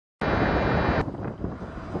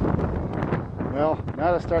Well,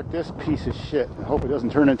 now to start this piece of shit. I hope it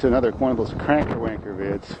doesn't turn into another one of those cranker wanker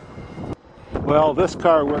vids. Well, this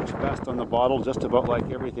car works best on the bottle, just about like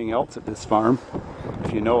everything else at this farm,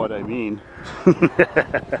 if you know what I mean.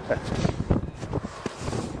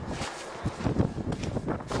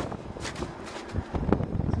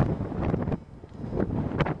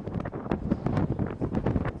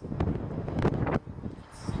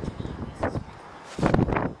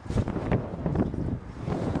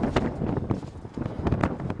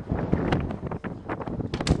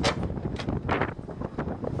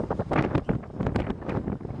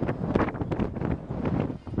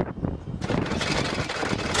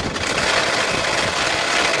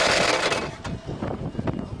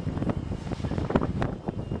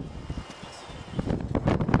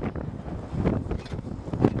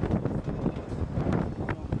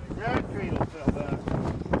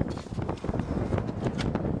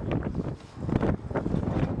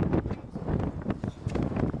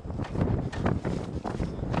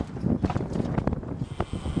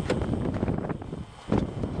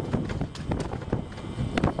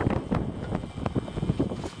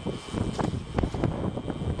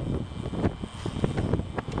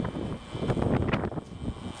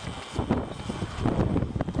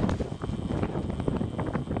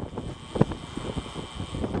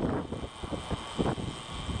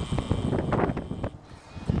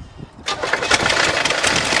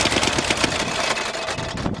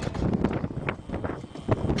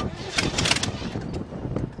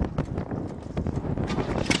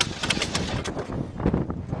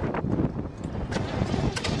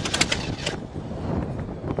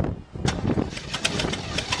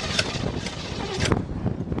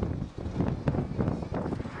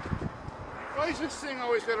 This thing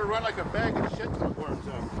always got to run like a bag of shit till it warms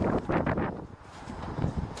up.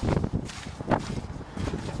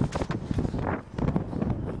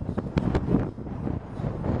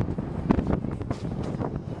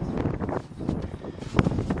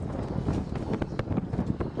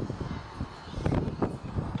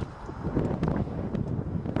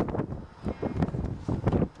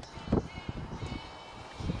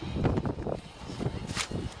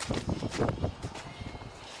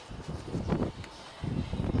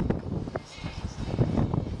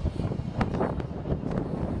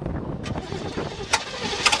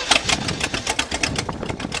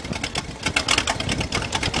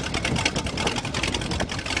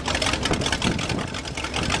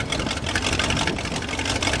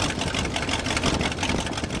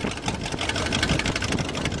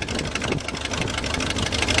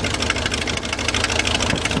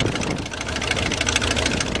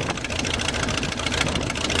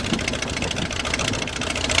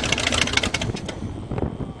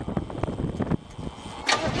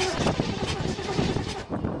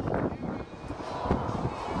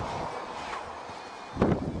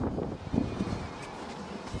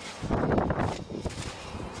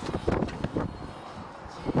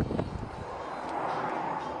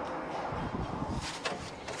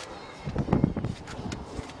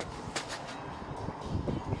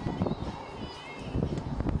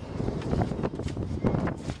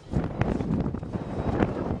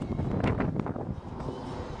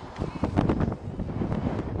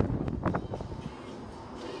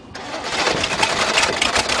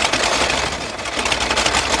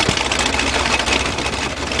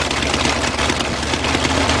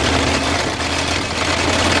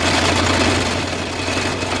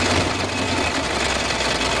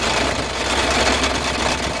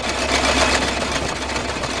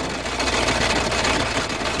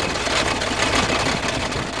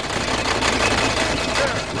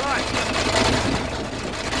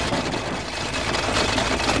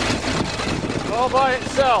 All by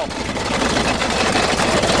itself.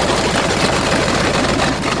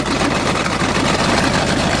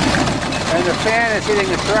 And the fan is hitting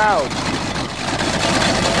the shroud.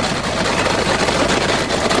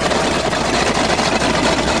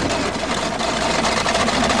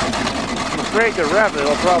 I'm afraid to rev it,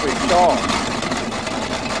 it'll probably stall.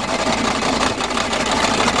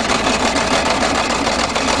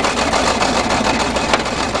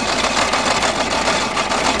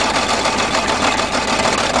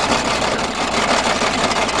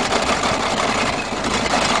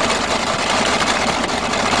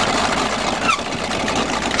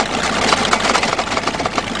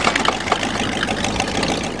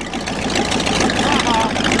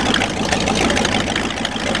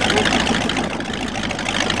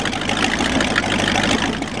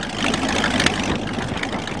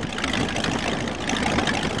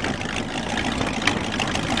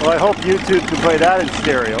 Well, I hope YouTube can play that in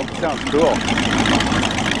stereo. Sounds cool.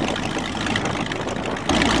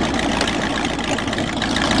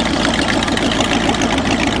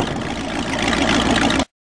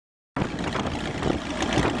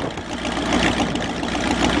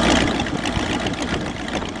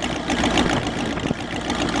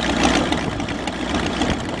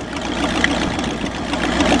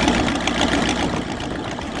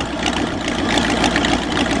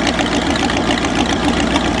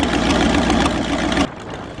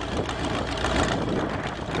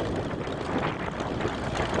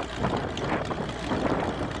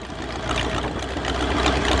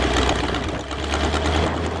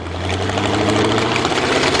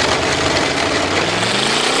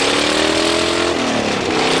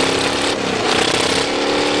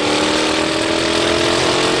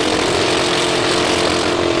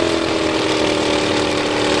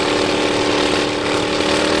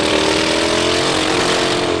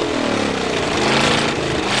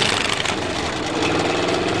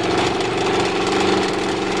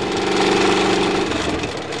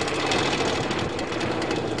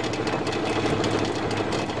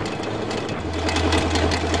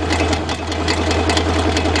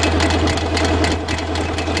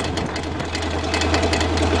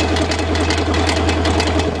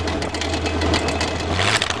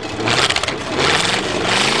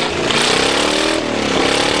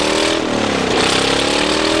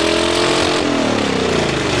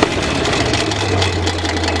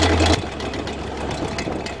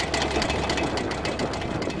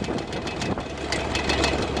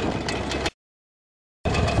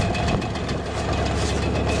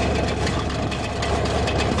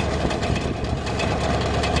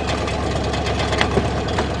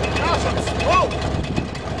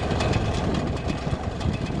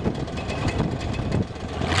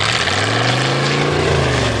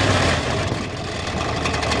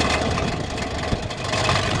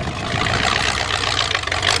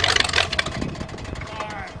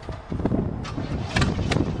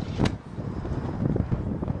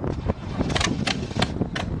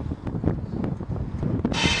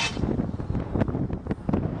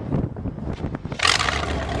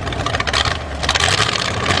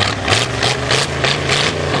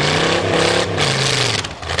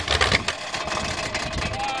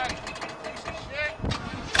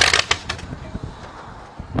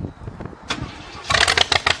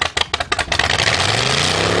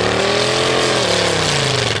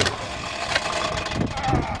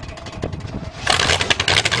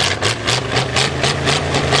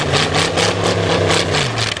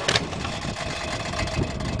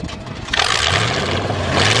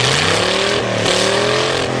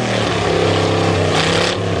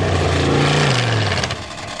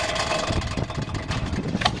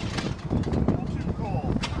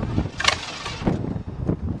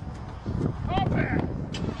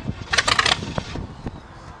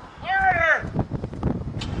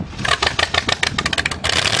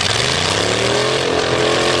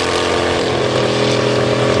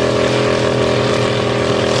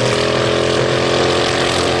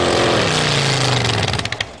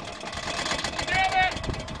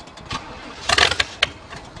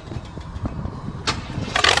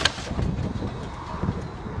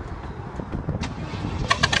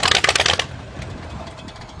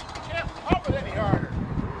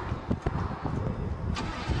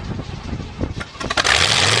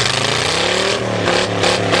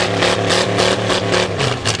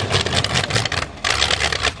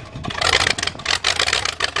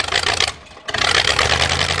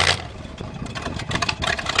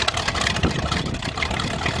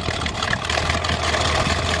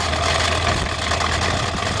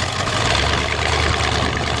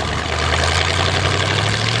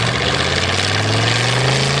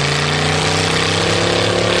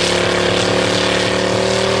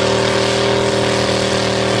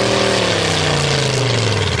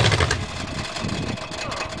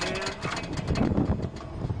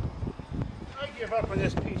 open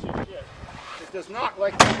this piece of shit. It does not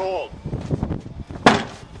like the cold.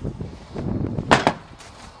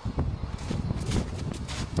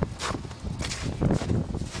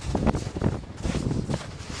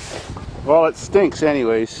 Well, it stinks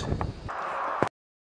anyways.